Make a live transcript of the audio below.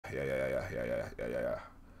Yeah.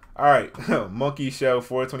 All right, Monkey Show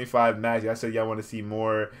 425 Magic. I said y'all want to see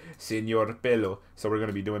more Senor Pelo, so we're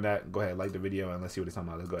gonna be doing that. Go ahead, like the video, and let's see what it's talking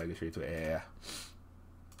about. Let's go ahead and get straight to it. Yeah.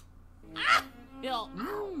 Yes.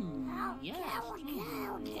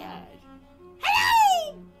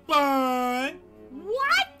 Hello! Bye!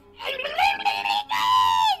 What?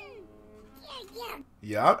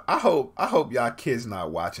 Yeah, I hope y'all kids not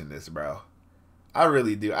watching this, bro. I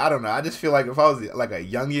really do. I don't know. I just feel like if I was like a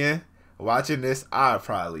youngin watching this, I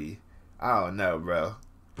don't know, bro.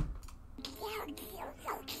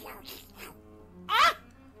 Ah,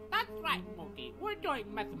 that's right, Mokey. We're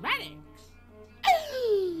doing mathematics.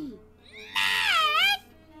 Math?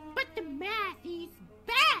 But the math is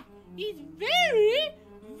bad. It's very,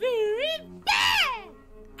 very bad.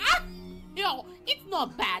 Ah, yo, it's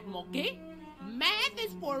not bad, Mokey. Math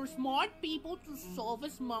is for smart people to solve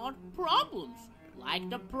smart problems, like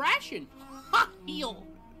depression. Ha, yo.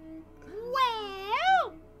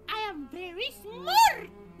 Well, I am very smart.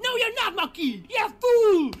 No, you're not, Mokey. You're a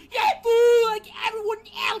fool. You're a fool like everyone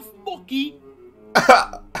else, Mokey.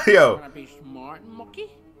 Yo. Wanna be smart, Mokey?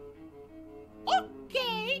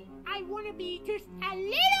 Okay, I wanna be just a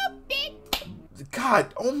little bit.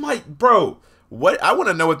 God, oh my, bro. What I want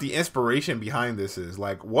to know what the inspiration behind this is.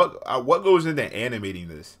 Like, what goes into animating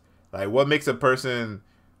this? Like, what makes a person,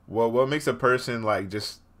 what makes a person like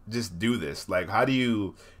just do this? Like, how do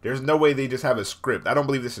you? There's no way they just have a script. I don't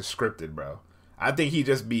believe this is scripted, bro. I think he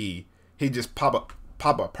just pop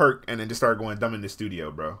a perk and then just start going dumb in the studio,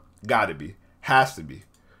 bro. Gotta be, has to be.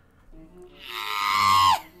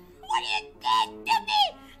 What you did to me?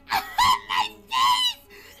 My face!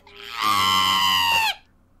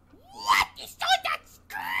 What is all that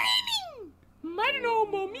screaming? I don't know,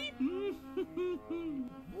 Mommy.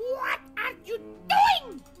 What are you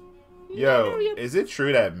doing? Yo, is it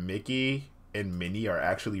true that Mickey and Minnie are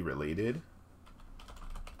actually related?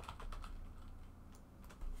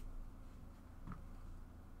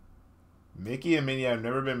 Mickey and Minnie have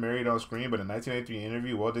never been married on screen, but in a 1983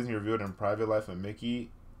 interview, Walt Disney revealed in Private Life of Mickey.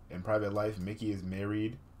 In Private Life, Mickey is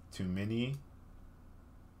married to Minnie.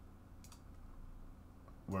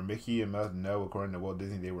 Where Mickey and Mouse know, according to Walt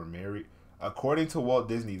Disney, they were married. According to Walt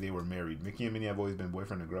Disney, they were married. Mickey and Minnie have always been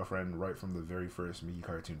boyfriend and girlfriend right from the very first Mickey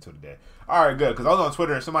cartoon until today. All right, good. Because I was on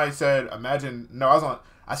Twitter and somebody said, imagine. No,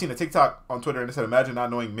 I seen a TikTok on Twitter and it said, imagine not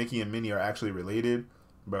knowing Mickey and Minnie are actually related.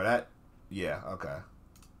 Bro, that. Yeah, okay.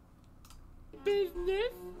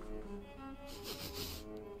 Business.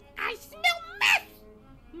 I smell meth.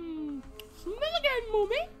 Smell again,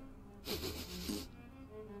 Mommy.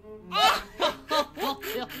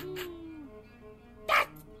 That's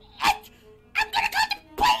it. I'm gonna call the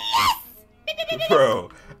police.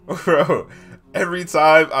 Bro, every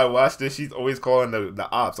time I watch this, she's always calling the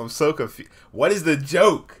ops. I'm so confused. What is the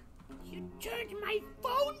joke? You turned my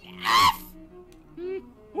phone off.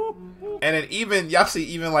 And then even y'all see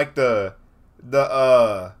even like the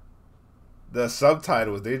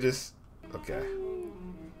subtitles, they just okay.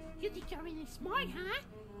 You think you're really smart, huh?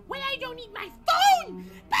 Well, I don't need my phone.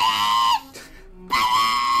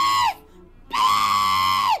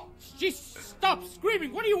 Just stop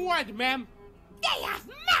screaming. What do you want, ma'am? They have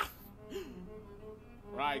math.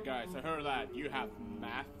 Right, guys. I heard that. You have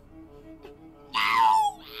math. No,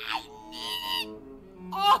 I need it.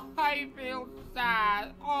 Oh, I feel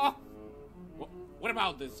sad. Oh. What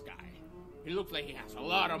about this guy? He looks like he has a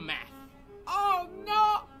lot of math. Oh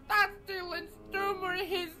no, that's Dylan Sturmer,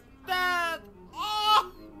 his dad.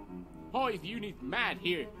 Oh. Oh, if you need math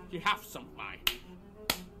here, you have some mine.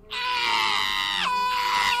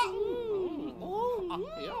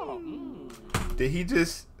 Did he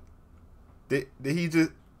just? Did he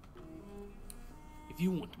just? If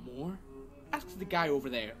you want more, ask the guy over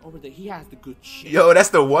there. Over there, he has the good shit. Yo, that's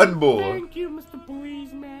the one bull. Thank you, Mr.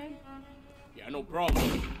 Policeman. Yeah, no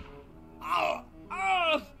problem.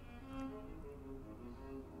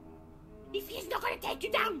 If he's not gonna take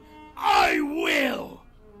you down, I will.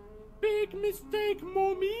 Big mistake,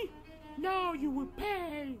 Mommy. Now you will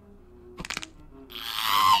pay.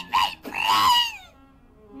 My brain.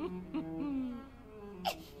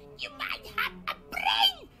 You might have a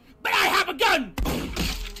brain, but I have a gun.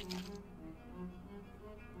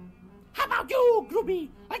 How about you, Grubby?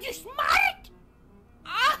 Are you smart?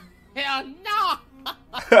 Hell no. I'm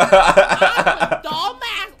a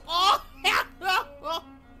dumbass. Oh,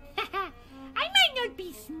 I might not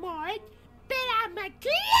be smart, but I'm a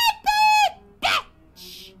clever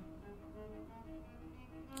bitch.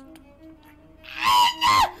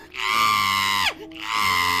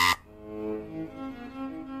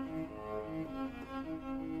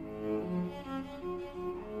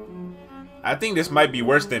 think this might be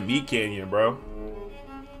worse than Meat Canyon, bro.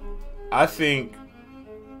 I think.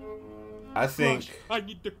 Crash, I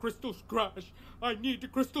need the crystals, Crash. I need the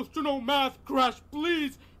crystals to know math, Crash.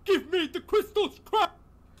 Please give me the crystals, Crash.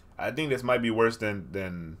 I think this might be worse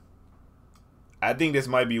than. I think this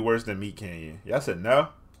might be worse than Meat Canyon. Y'all said no.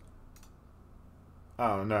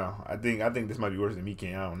 I don't know. I think this might be worse than Meat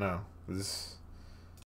Canyon. I don't know. This.